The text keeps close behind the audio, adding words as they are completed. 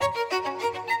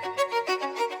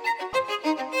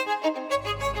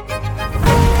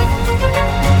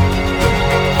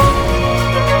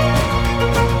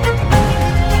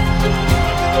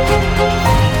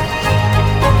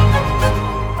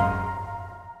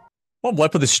Well,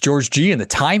 what up? This is George G, and the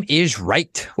time is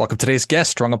right. Welcome to today's guest,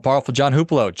 strong and powerful John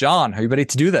Hupalo. John, are you ready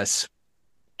to do this?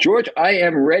 George, I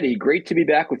am ready. Great to be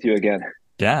back with you again.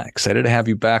 Yeah, excited to have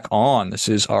you back on. This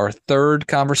is our third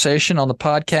conversation on the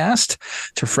podcast.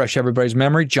 To refresh everybody's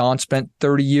memory, John spent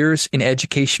 30 years in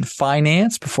education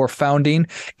finance before founding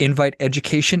Invite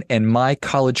Education and My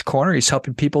College Corner. He's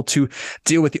helping people to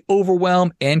deal with the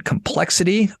overwhelm and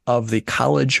complexity of the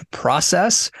college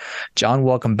process. John,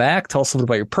 welcome back. Tell us a little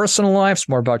about your personal life,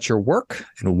 some more about your work,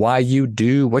 and why you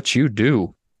do what you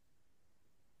do.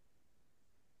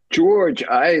 George,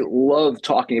 I love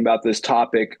talking about this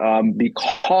topic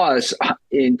because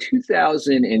in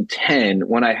 2010,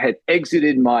 when I had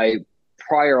exited my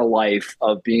prior life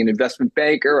of being an investment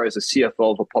banker as a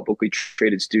CFO of a publicly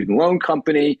traded student loan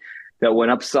company that went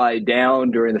upside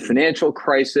down during the financial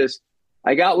crisis,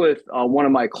 I got with one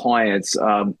of my clients,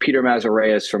 Peter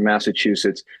Mazareas from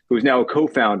Massachusetts, who is now a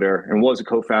co-founder and was a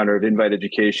co-founder of Invite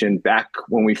Education back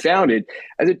when we founded.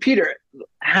 I said, Peter,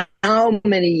 how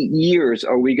many years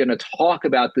are we going to talk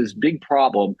about this big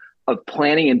problem of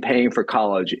planning and paying for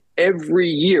college? Every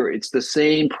year, it's the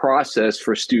same process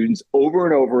for students over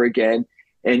and over again.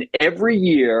 And every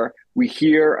year, we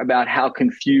hear about how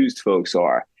confused folks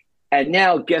are. And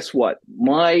now, guess what?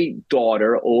 My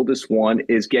daughter, oldest one,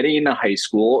 is getting into high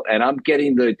school, and I'm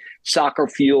getting the soccer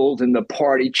field and the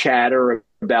party chatter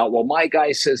about, well, my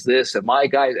guy says this, and my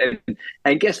guy,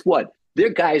 and guess what? Their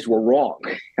guys were wrong.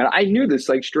 And I knew this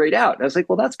like straight out. And I was like,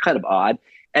 well, that's kind of odd.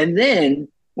 And then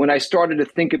when I started to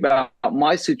think about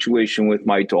my situation with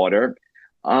my daughter,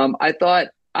 I thought,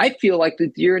 I feel like the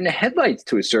deer in the headlights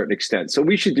to a certain extent. So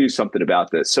we should do something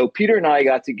about this. So Peter and I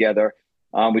got together.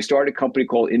 We started a company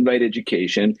called Invite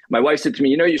Education. My wife said to me,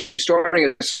 you're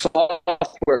starting a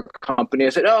software company. I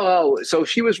said, oh. So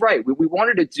she was right. What we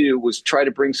wanted to do was try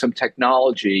to bring some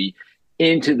technology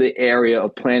into the area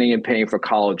of planning and paying for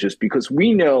colleges, because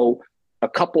we know a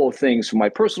couple of things from my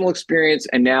personal experience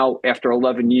and now after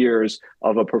 11 years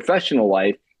of a professional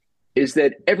life is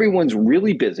that everyone's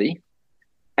really busy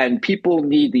and people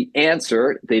need the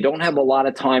answer. They don't have a lot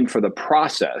of time for the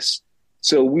process.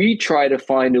 So we try to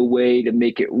find a way to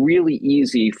make it really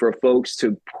easy for folks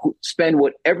to spend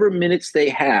whatever minutes they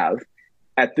have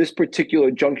at this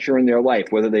particular juncture in their life,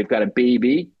 whether they've got a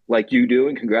baby like you do,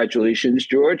 and congratulations,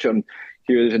 George.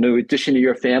 There's a new addition to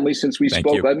your family since we Thank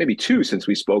spoke, you. maybe two since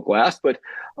we spoke last, but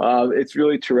it's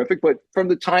really terrific. But from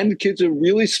the time the kids are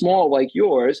really small, like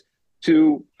yours,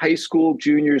 to high school,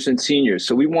 juniors, and seniors.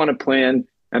 So we want to plan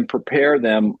and prepare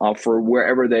them for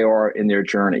wherever they are in their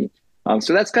journey.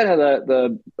 So that's kind of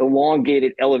the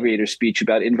elongated elevator speech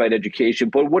about Invite Education.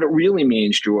 But what it really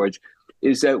means, George,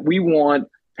 is that we want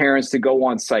parents to go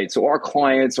on site. So our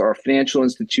clients are financial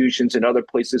institutions and other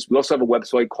places. We also have a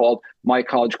website called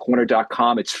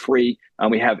mycollegecorner.com. It's free.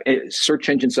 We have search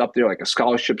engines up there like a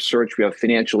scholarship search. We have a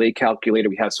financial aid calculator.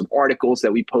 We have some articles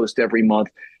that we post every month.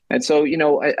 And so,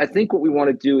 I think what we want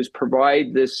to do is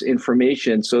provide this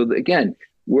information so that, again,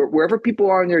 wherever people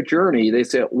are in their journey, they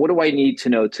say, what do I need to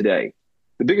know today?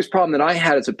 The biggest problem that I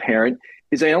had as a parent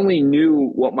is I only knew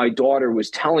what my daughter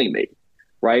was telling me.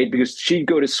 Right? Because she'd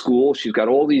go to school. She's got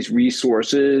all these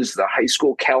resources. The high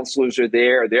school counselors are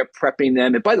there. They're prepping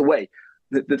them. And by the way,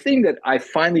 the thing that I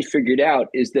finally figured out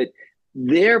is that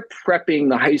they're prepping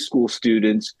the high school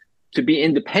students to be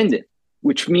independent,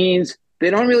 which means they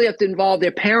don't really have to involve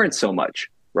their parents so much.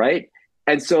 Right?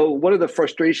 And so one of the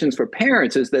frustrations for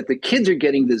parents is that the kids are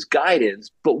getting this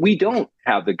guidance, but we don't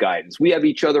have the guidance. We have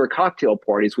each other at cocktail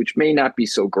parties, which may not be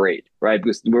so great, right?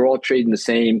 Because we're all trading the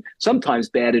same, sometimes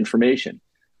bad information.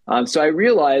 So I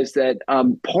realized that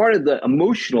part of the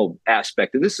emotional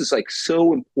aspect, and this is like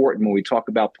so important when we talk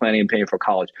about planning and paying for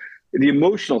college, the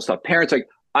emotional stuff. Parents like,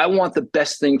 I want the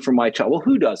best thing for my child. Well,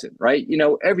 who doesn't, right?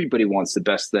 Everybody wants the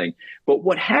best thing. But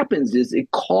what happens is it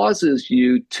causes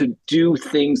you to do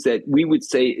things that we would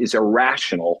say is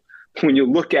irrational when you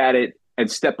look at it and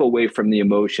step away from the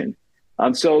emotion.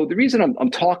 So the reason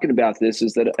I'm talking about this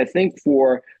is that I think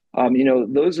for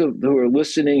those who are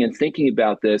listening and thinking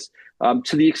about this,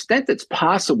 to the extent that's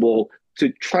possible, to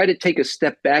try to take a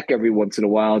step back every once in a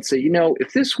while and say,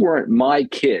 if this weren't my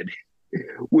kid,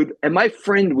 and my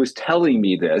friend was telling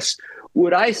me this,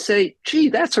 would I say, gee,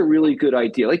 that's a really good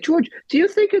idea? Like, George, do you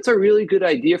think it's a really good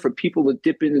idea for people to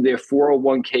dip into their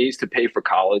 401ks to pay for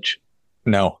college?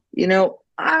 No. No,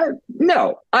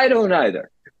 I don't either.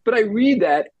 But I read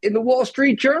that in the Wall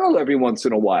Street Journal every once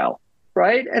in a while,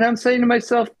 right? And I'm saying to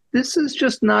myself, this is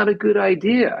just not a good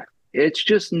idea. It's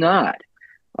just not.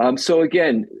 So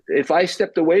again, if I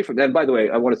stepped away from that, and by the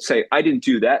way, I want to say I didn't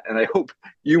do that, and I hope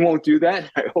you won't do that.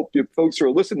 I hope the folks who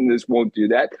are listening to this won't do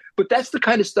that. But that's the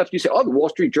kind of stuff you say, oh, the Wall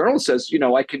Street Journal says,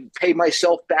 I can pay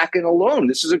myself back in a loan.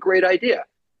 This is a great idea.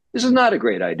 This is not a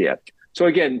great idea. So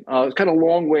again, it's kind of a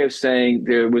long way of saying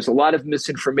there was a lot of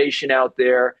misinformation out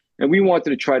there, and we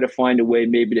wanted to try to find a way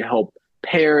maybe to help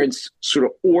parents sort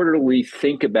of orderly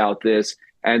think about this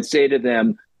and say to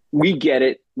them, we get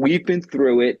it. We've been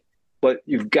through it. But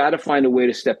you've got to find a way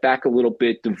to step back a little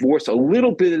bit, divorce a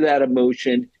little bit of that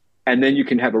emotion, and then you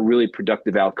can have a really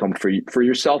productive outcome for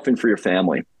yourself and for your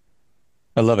family.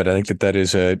 I love it. I think that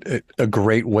is a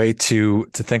great way to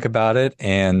think about it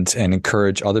and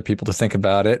encourage other people to think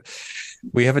about it.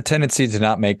 We have a tendency to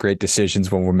not make great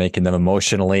decisions when we're making them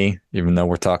emotionally, even though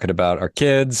we're talking about our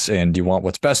kids and you want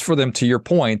what's best for them, to your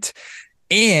point.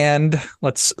 And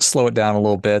let's slow it down a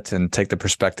little bit and take the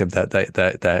perspective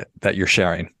that you're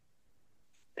sharing.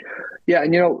 Yeah,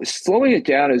 and slowing it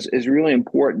down is really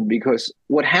important, because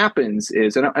what happens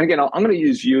is, and again, I'm going to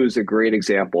use you as a great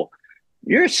example.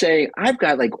 You're saying, I've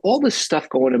got like all this stuff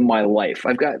going in my life.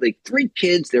 I've got like 3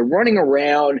 kids, they're running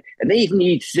around and they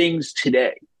need things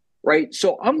today, right?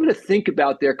 So I'm going to think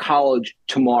about their college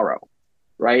tomorrow,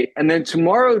 right? And then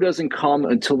tomorrow doesn't come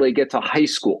until they get to high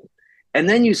school. And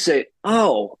then you say,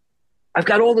 oh, I've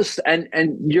got all this, and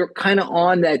you're kind of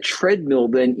on that treadmill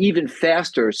then even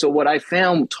faster. So what I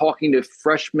found talking to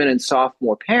freshman and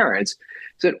sophomore parents is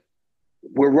that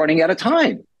we're running out of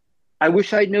time. I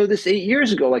wish I'd known this 8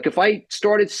 years ago. Like if I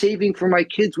started saving for my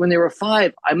kids when they were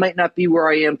 5, I might not be where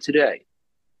I am today.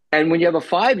 And when you have a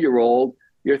 5-year-old,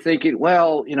 you're thinking,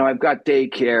 well, I've got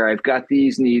daycare, I've got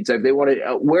these needs. They want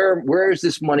to, where is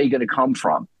this money going to come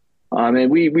from? And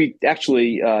we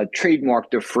actually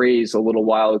trademarked a phrase a little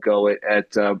while ago at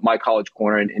My College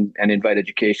Corner and Invite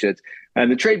Education. And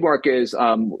the trademark is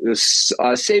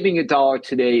saving $1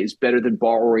 today is better than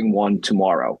borrowing $1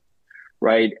 tomorrow,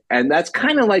 right? And that's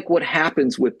kind of like what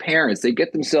happens with parents. They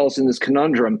get themselves in this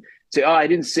conundrum, say, oh, I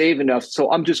didn't save enough, so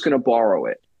I'm just going to borrow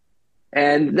it.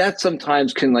 And that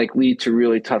sometimes can lead to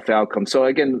really tough outcomes. So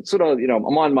again, sort of,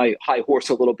 I'm on my high horse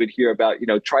a little bit here about,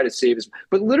 try to save,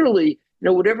 but literally,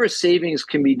 whatever savings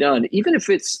can be done, even if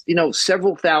it's,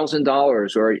 several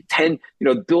 $1,000s or 10,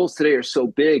 bills today are so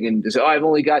big and say, oh, I've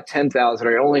only got 10,000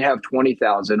 or I only have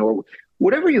 20,000 or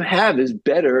whatever you have is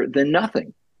better than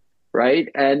nothing. Right.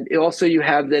 And also you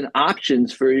have then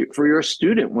options for your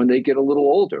student when they get a little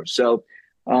older. So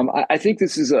I think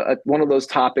this is one of those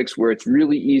topics where it's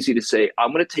really easy to say,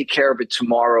 I'm going to take care of it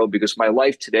tomorrow because my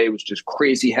life today was just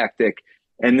crazy hectic.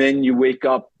 And then you wake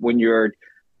up when you're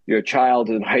a child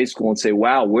in high school and say,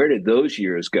 wow, where did those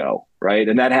years go? Right.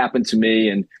 And that happened to me.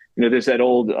 And, there's that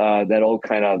old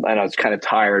kind of, I know it's kind of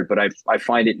tired, but I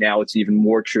find it now, it's even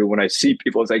more true when I see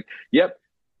people. It's like, yep,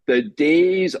 the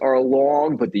days are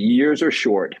long, but the years are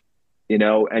short,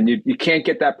 and you can't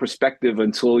get that perspective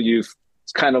until you've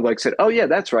kind of said, oh yeah,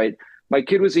 that's right. My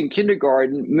kid was in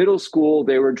kindergarten, middle school,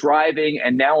 they were driving,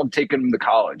 and now I'm taking them to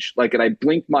college. And I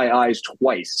blinked my eyes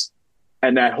twice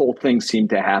and that whole thing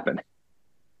seemed to happen.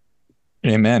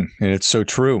 Amen. And it's so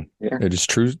true. Yeah. It is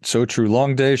true. So true.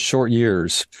 Long days, short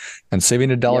years. And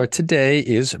saving $1 today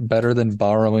is better than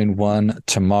borrowing $1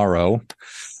 tomorrow.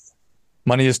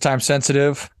 Money is time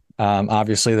sensitive.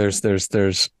 Obviously,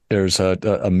 there's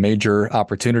a major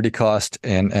opportunity cost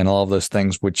and all of those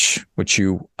things which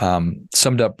you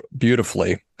summed up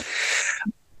beautifully.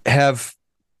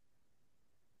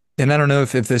 And I don't know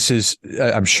if this is,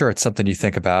 I'm sure it's something you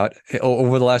think about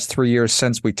over the last 3 years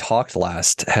since we talked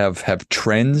last. Have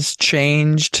trends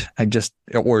changed?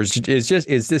 Or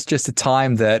is this just a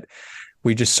time that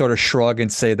we just sort of shrug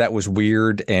and say that was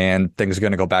weird and things are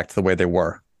going to go back to the way they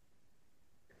were?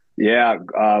 Yeah,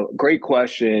 great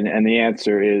question. And the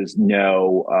answer is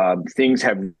no. Things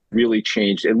have really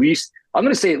changed, I'm going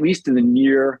to say at least in the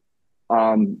near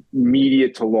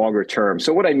immediate to longer term.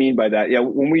 So what I mean by that,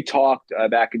 when we talked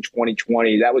back in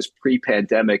 2020, that was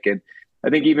pre-pandemic. And I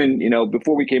think even,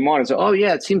 before we came on, I said, oh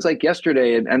yeah, it seems like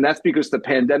yesterday. And that's because the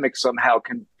pandemic somehow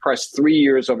compressed 3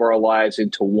 years of our lives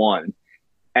into one,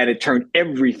 and it turned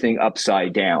everything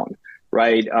upside down,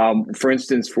 right? For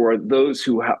instance, for those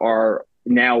who are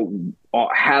now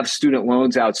have student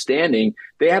loans outstanding,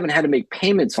 they haven't had to make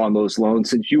payments on those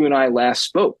loans since you and I last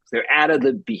spoke. They're out of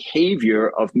the behavior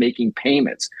of making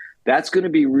payments. That's going to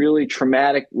be really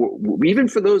traumatic, even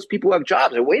for those people who have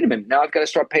jobs. Like, wait a minute, now I've got to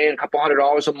start paying a couple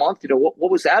 $100s a month.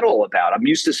 What was that all about? I'm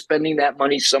used to spending that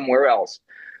money somewhere else.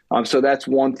 So that's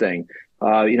one thing.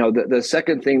 The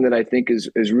second thing that I think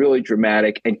is really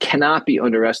dramatic and cannot be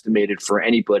underestimated for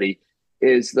anybody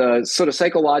is the sort of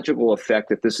psychological effect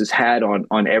that this has had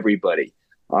on everybody.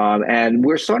 And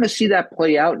we're starting to see that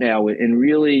play out now in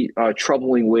really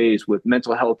troubling ways with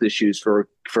mental health issues for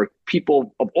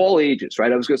people of all ages,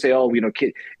 right? I was going to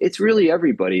say, it's really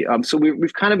everybody. So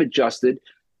we've kind of adjusted.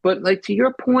 But like to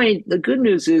your point, the good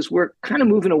news is we're kind of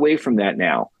moving away from that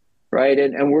now, right?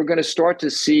 And we're going to start to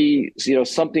see,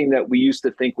 something that we used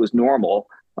to think was normal.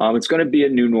 It's going to be a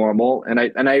new normal. And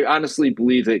I honestly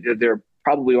believe that there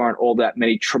probably aren't all that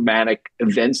many traumatic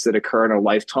events that occur in our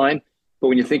lifetime. But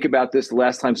when you think about this, the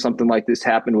last time something like this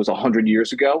happened was 100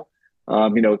 years ago.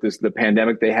 The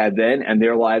pandemic they had then, and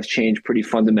their lives changed pretty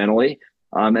fundamentally.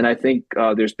 And I think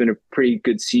there's been a pretty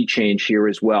good sea change here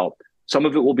as well. Some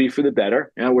of it will be for the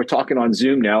better. We're talking on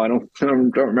Zoom now. I don't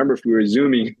remember if we were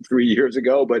Zooming 3 years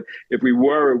ago, but if we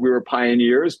were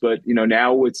pioneers. But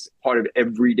now it's part of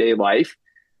everyday life.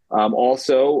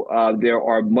 Also, there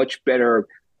are much better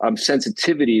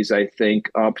sensitivities, I think,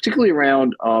 particularly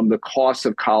around the cost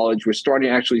of college. We're starting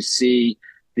to actually see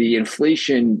the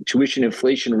tuition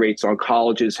inflation rates on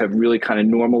colleges have really kind of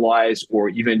normalized or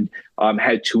even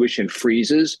had tuition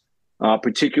freezes,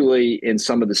 particularly in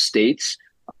some of the states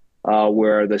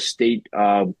where the state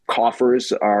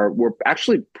coffers were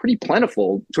actually pretty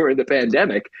plentiful during the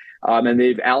pandemic. And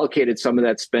they've allocated some of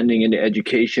that spending into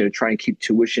education to try and keep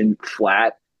tuition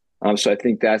flat. So I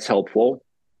think that's helpful.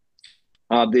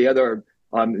 The other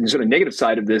sort of negative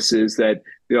side of this is that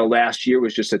last year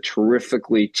was just a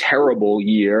terrifically terrible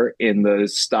year in the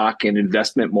stock and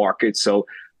investment market. So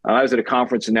I was at a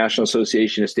conference in National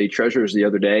Association of State Treasurers the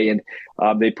other day, and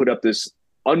they put up this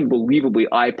unbelievably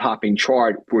eye-popping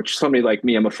chart, which somebody like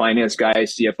me, I'm a finance guy,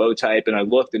 CFO type, and I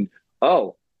looked and,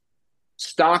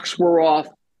 stocks were off,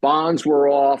 bonds were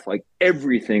off, like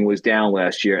everything was down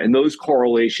last year. And those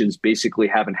correlations basically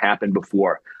haven't happened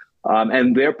before.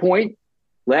 And their point,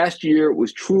 last year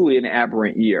was truly an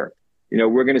aberrant year.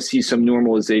 We're going to see some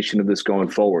normalization of this going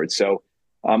forward. So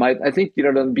I think,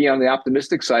 to be on the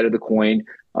optimistic side of the coin,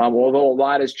 although a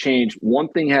lot has changed, one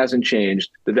thing hasn't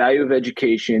changed. The value of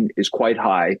education is quite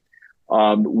high.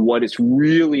 What is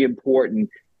really important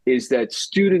is that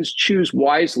students choose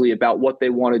wisely about what they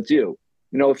want to do.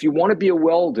 If you want to be a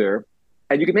welder,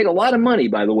 and you can make a lot of money,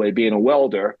 by the way, being a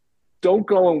welder, don't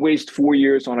go and waste 4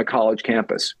 years on a college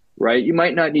campus, right? You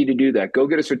might not need to do that. Go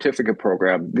get a certificate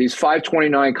program. These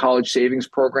 529 college savings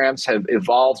programs have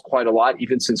evolved quite a lot,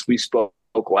 even since we spoke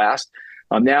last.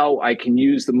 Now I can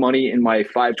use the money in my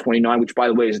 529, which, by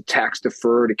the way, is a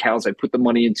tax-deferred account. I put the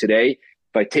money in today.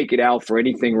 If I take it out for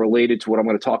anything related to what I'm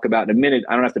going to talk about in a minute,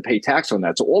 I don't have to pay tax on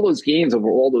that. So all those gains over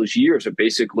all those years are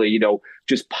basically,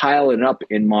 just piling up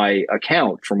in my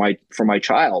account for my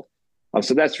child.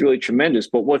 So that's really tremendous.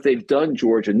 But what they've done,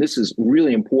 George, and this is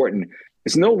really important,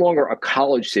 it's no longer a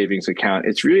college savings account.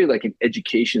 It's really like an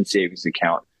education savings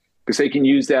account, because they can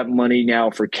use that money now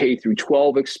for K through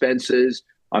 12 expenses.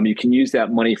 You can use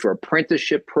that money for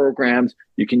apprenticeship programs.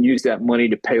 You can use that money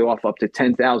to pay off up to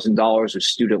 $10,000 of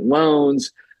student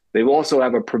loans. They also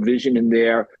have a provision in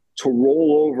there to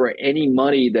roll over any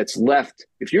money that's left.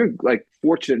 If you're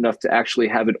fortunate enough to actually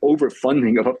have an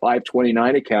overfunding of a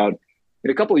 529 account,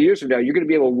 in a couple of years from now, you're going to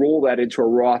be able to roll that into a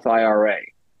Roth IRA.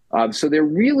 So they're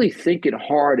really thinking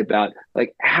hard about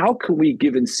how can we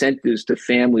give incentives to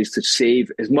families to save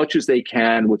as much as they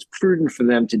can, what's prudent for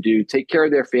them to do, take care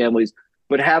of their families,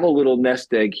 but have a little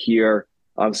nest egg here.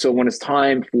 So when it's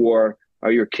time for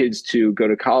your kids to go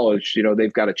to college,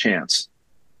 they've got a chance.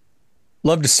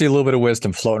 Love to see a little bit of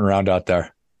wisdom floating around out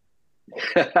there.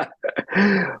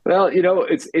 Well,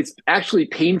 it's actually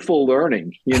painful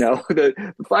learning. The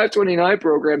 529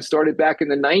 program started back in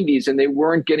the 90s, and they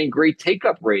weren't getting great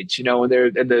take-up rates, and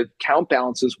the account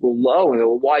balances were low.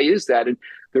 And why is that? And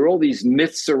there are all these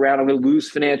myths around, I'm going to lose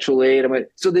financial aid.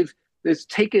 So it's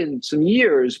taken some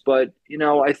years, but,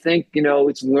 I think,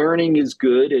 it's learning is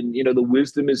good, and, the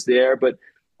wisdom is there. But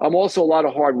also a lot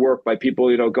of hard work by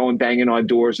people, going banging on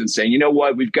doors and saying,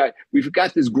 what, we've got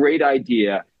this great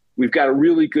idea. We've got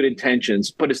really good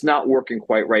intentions, but it's not working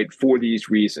quite right for these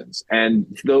reasons. And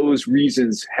those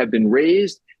reasons have been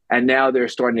raised, and now they're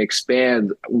starting to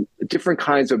expand different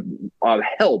kinds of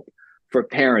help for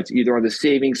parents, either on the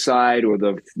savings side or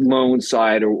the loan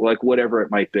side, or whatever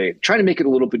it might be. Trying to make it a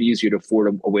little bit easier to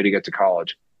afford a way to get to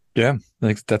college. Yeah, I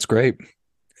think that's great.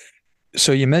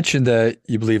 So you mentioned that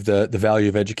you believe the value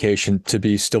of education to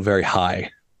be still very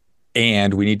high,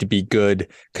 and we need to be good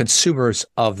consumers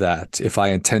of that. If I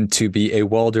intend to be a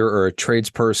welder or a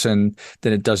tradesperson,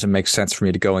 then it doesn't make sense for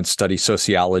me to go and study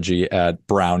sociology at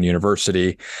Brown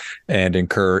University and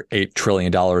incur $8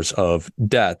 trillion of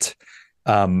debt.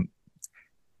 And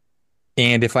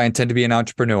if I intend to be an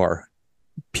entrepreneur,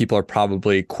 people are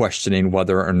probably questioning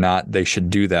whether or not they should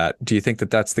do that. Do you think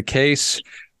that that's the case?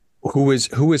 Who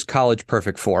is college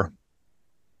perfect for?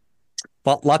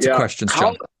 Well, lots of questions,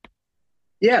 John.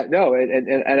 Yeah, no,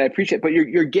 and I appreciate, but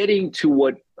you're getting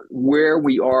to where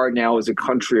we are now as a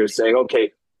country of saying,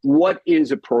 okay, what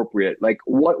is appropriate? Like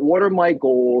what are my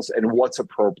goals and what's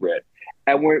appropriate?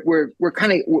 And we're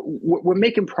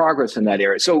making progress in that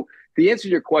area. So the answer to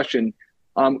your question,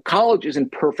 college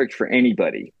isn't perfect for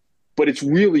anybody, but it's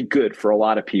really good for a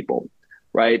lot of people,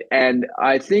 right? And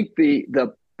I think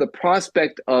the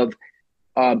prospect of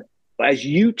as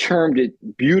you termed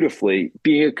it beautifully,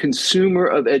 being a consumer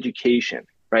of education,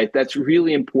 right? That's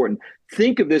really important.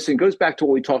 Think of this, and it goes back to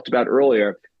what we talked about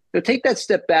earlier. Now, take that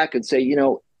step back and say,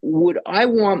 would I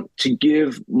want to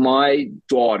give my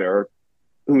daughter,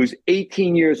 who's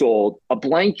 18 years old, a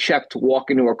blank check to walk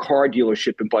into a car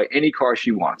dealership and buy any car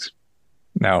she wants?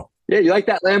 No. Yeah, you like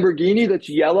that Lamborghini that's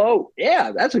yellow?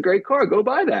 Yeah, that's a great car. Go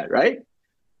buy that, right?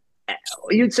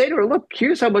 You'd say to her, look,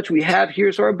 here's how much we have.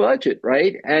 Here's our budget,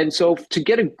 right? And so to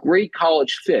get a great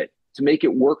college fit, to make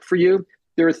it work for you,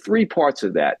 there are three parts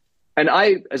of that. And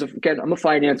again, I'm a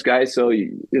finance guy, so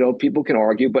people can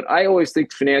argue, but I always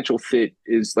think financial fit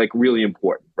is like really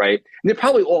important, right? And they're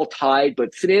probably all tied,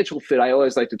 but financial fit, I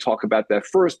always like to talk about that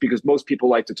first because most people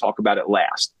like to talk about it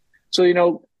last.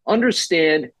 So,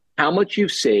 understand how much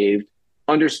you've saved,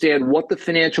 understand what the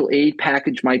financial aid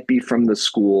package might be from the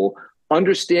school,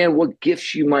 understand what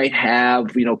gifts you might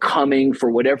have, coming for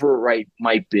whatever it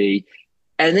might be,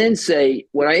 and then say,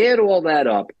 when I add all that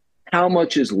up, how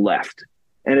much is left?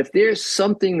 And if there's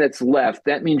something that's left,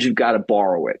 that means you've got to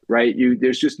borrow it, right?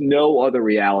 There's just no other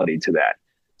reality to that.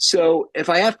 So if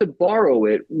I have to borrow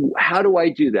it, how do I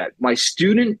do that? My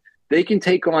student, they can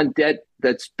take on debt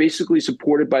that's basically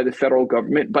supported by the federal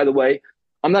government. By the way,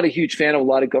 I'm not a huge fan of a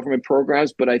lot of government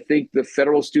programs, but I think the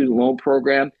federal student loan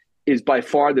program is by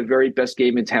far the very best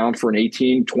game in town for an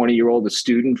 18, 20-year-old, a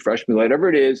student, freshman, whatever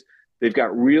it is. They've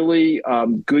got really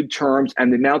good terms,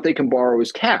 and the amount they can borrow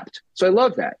is capped. So I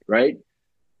love that, right?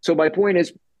 So my point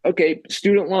is, okay,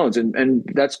 student loans, and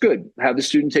that's good. Have the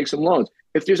student take some loans.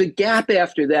 If there's a gap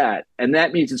after that, and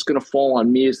that means it's going to fall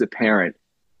on me as the parent,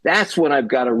 that's when I've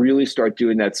got to really start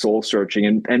doing that soul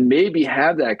searching and maybe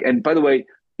have that. And by the way,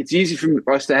 it's easy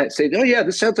for us to say, oh yeah,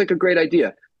 this sounds like a great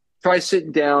idea. Try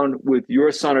sitting down with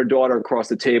your son or daughter across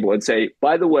the table and say,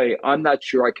 by the way, I'm not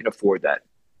sure I can afford that,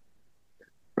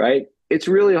 right? It's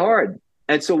really hard.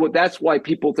 And so that's why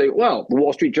people think, well, the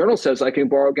Wall Street Journal says I can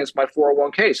borrow against my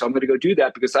 401k. So I'm going to go do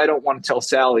that because I don't want to tell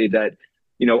Sally that,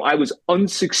 I was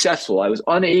unsuccessful. I was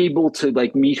unable to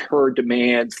meet her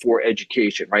demands for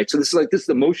education, right? So this is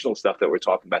emotional stuff that we're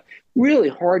talking about. Really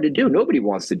hard to do. Nobody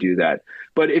wants to do that.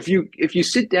 But if you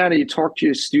sit down and you talk to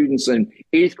your students in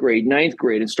 8th grade, 9th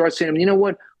grade, and start saying, you know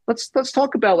what, let's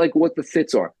talk about what the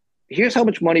fits are. Here's how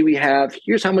much money we have.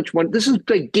 Here's how much money. This is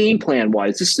game plan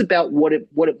wise. This is about what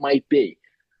it might be.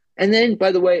 And then,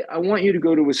 by the way, I want you to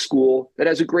go to a school that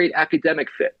has a great academic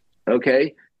fit.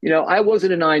 Okay. I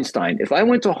wasn't an Einstein. If I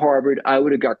went to Harvard, I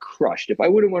would have got crushed. If I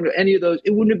would have went to any of those,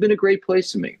 it wouldn't have been a great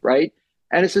place for me. Right.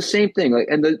 And it's the same thing.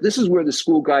 This is where the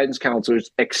school guidance counselors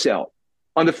excel.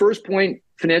 On the first point,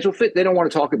 financial fit, they don't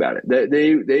want to talk about it.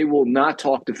 They will not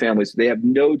talk to families. They have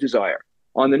no desire.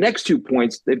 On the next 2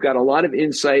 points, they've got a lot of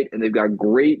insight and they've got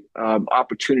great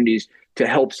opportunities to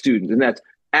help students. And that's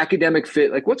academic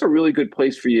fit. What's a really good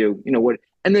place for you?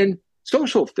 And then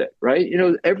social fit, right?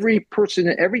 Every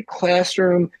person, every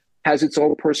classroom has its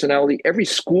own personality. Every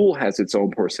school has its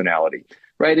own personality,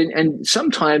 right? And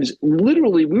sometimes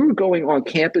literally we were going on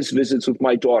campus visits with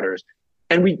my daughters.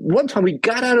 And one time we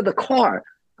got out of the car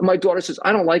and my daughter says,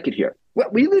 I don't like it here. Well,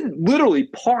 we literally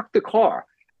parked the car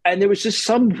and there was just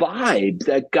some vibe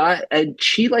and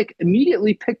she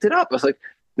immediately picked it up. I was like,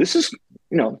 this is,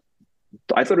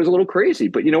 I thought it was a little crazy,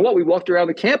 but you know what? We walked around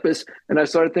the campus and I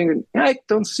started thinking, I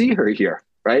don't see her here.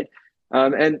 Right.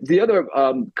 And the other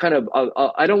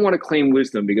I don't want to claim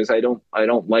wisdom because I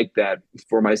don't like that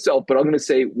for myself, but I'm going to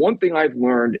say one thing I've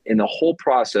learned in the whole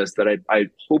process that I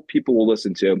hope people will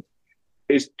listen to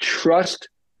is trust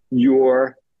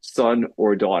your son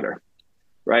or daughter,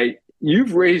 right?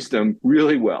 You've raised them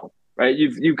really well, right?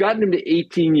 You've gotten them to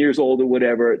 18 years old or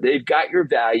whatever. They've got your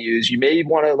values. You may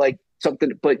want to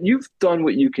something, but you've done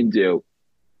what you can do.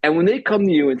 And when they come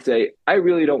to you and say, I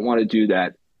really don't want to do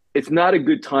that, it's not a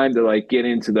good time to get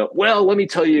into well, let me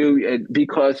tell you,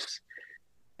 because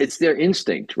it's their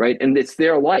instinct, right? And it's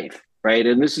their life, right?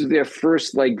 And this is their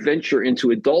first venture into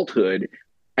adulthood.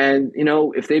 And,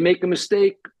 if they make a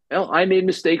mistake, well, I made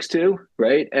mistakes too,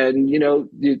 right? And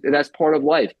that's part of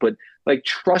life. But like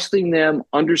trusting them,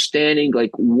 understanding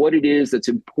like what it is that's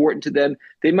important to them.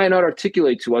 They might not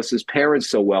articulate to us as parents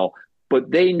so well,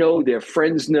 but they know, their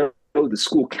friends know, the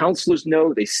school counselors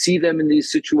know, they see them in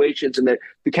these situations, and that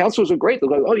the counselors are great. They're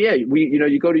like, oh yeah,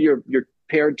 you go to your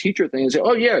parent teacher thing and say,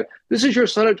 oh yeah, this is your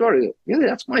son or daughter. Really,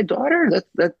 that's my daughter.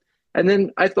 That. And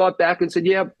then I thought back and said,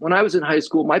 yeah, when I was in high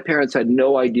school, my parents had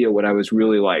no idea what I was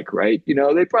really like, right?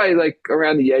 They probably like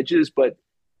around the edges, but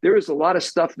there was a lot of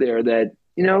stuff there that,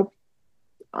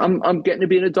 I'm getting to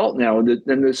be an adult now, and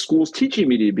the school's teaching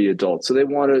me to be adult. So they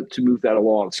wanted to move that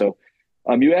along. So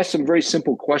you asked some very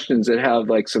simple questions that have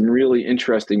like some really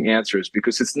interesting answers,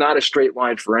 because it's not a straight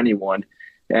line for anyone.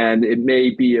 And it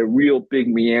may be a real big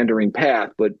meandering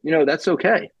path, but that's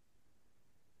okay.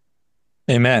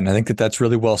 Amen. I think that's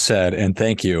really well said. And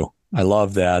thank you. I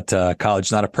love that. College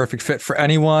is not a perfect fit for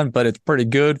anyone, but it's pretty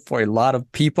good for a lot of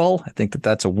people. I think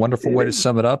that's a wonderful way to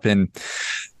sum it up. And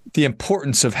the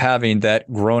importance of having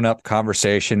that grown-up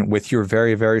conversation with your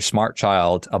very, very smart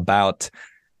child about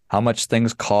how much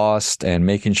things cost and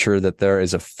making sure that there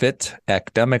is a fit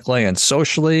academically and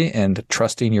socially, and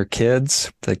trusting your kids.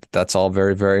 I think that's all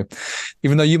very, very,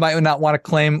 even though you might not want to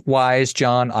claim wise,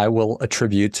 John, I will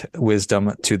attribute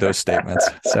wisdom to those statements.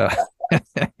 So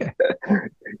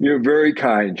you're very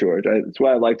kind, George. That's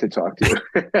why I like to talk to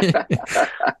you.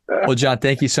 Well, John,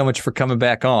 thank you so much for coming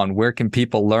back on. Where can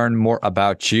people learn more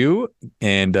about you,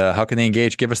 and how can they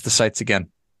engage? Give us the sites again.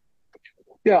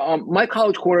 Yeah,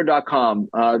 mycollegecorner.com.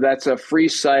 That's a free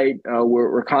site.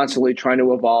 We're constantly trying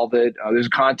to evolve it. There's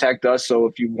contact us. So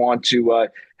if you want to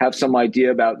have some idea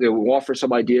about, we'll offer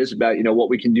some ideas about, what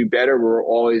we can do better. We're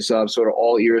always sort of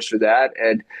all ears for that.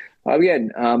 And again,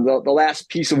 the last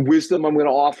piece of wisdom I'm going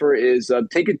to offer is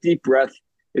take a deep breath.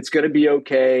 It's going to be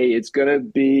okay. It's going to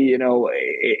be,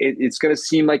 it's going to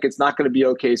seem like it's not going to be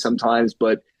okay sometimes,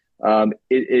 but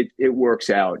it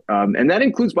works out. And that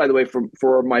includes, by the way,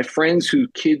 for my friends whose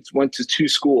kids went to two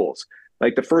schools.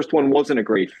 Like the first one wasn't a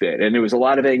great fit, and there was a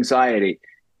lot of anxiety.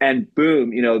 And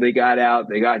boom, they got out,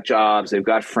 they got jobs, they've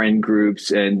got friend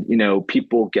groups, and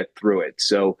people get through it.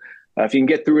 So if you can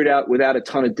get through it out without a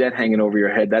ton of debt hanging over your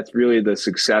head, that's really the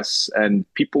success. And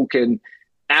people can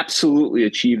absolutely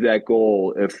achieve that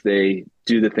goal if they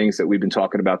do the things that we've been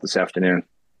talking about this afternoon.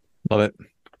 Love it.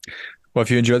 Well,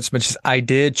 if you enjoyed this as much as I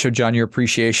did, show John your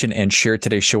appreciation and share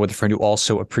today's show with a friend who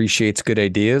also appreciates good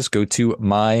ideas. Go to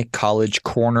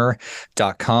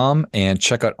mycollegecorner.com and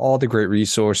check out all the great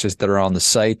resources that are on the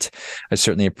site. I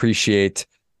certainly appreciate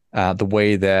the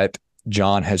way that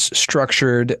John has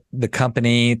structured the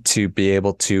company to be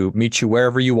able to meet you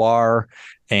wherever you are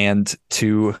and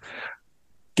to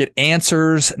get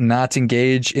answers, not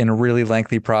engage in a really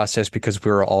lengthy process, because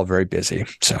we're all very busy.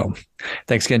 So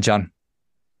thanks again, John.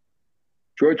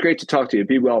 George, great to talk to you.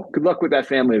 Be well. Good luck with that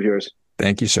family of yours.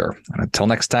 Thank you, sir. And until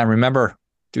next time, remember,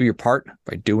 do your part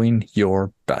by doing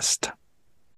your best.